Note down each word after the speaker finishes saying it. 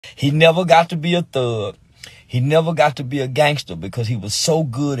He never got to be a thug. He never got to be a gangster because he was so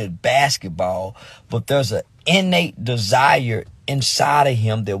good at basketball. But there's an innate desire inside of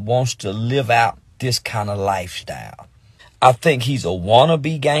him that wants to live out this kind of lifestyle. I think he's a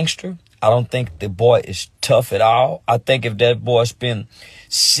wannabe gangster. I don't think the boy is tough at all. I think if that boy spent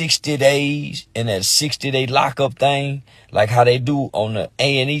 60 days in that 60-day lockup thing, like how they do on the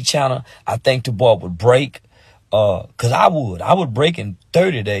A&E channel, I think the boy would break. Cause I would break in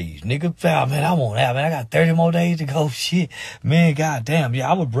 30 days, nigga. Man, I won't have, man. I got 30 more days to go. Shit, man, goddamn.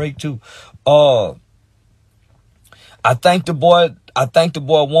 Yeah, I would break too. I think the boy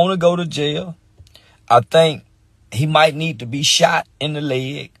want to go to jail. I think he might need to be shot in the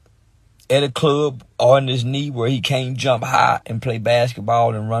leg at a club or in his knee where he can't jump high and play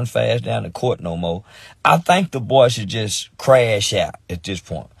basketball and run fast down the court no more. I think the boy should just crash out at this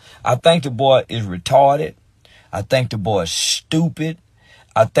point. I think the boy is retarded. I think the boy is stupid.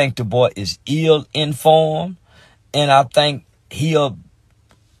 I think the boy is ill-informed. And I think he a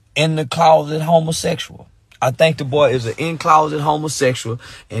in-the-closet homosexual. I think the boy is an in-closet homosexual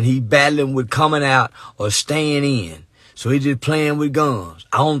and he battling with coming out or staying in. So he just playing with guns.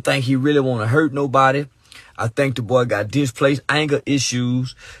 I don't think he really want to hurt nobody. I think the boy got displaced anger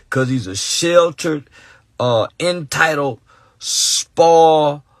issues because he's a sheltered, entitled,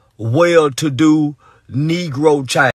 spoiled, well-to-do Negro child.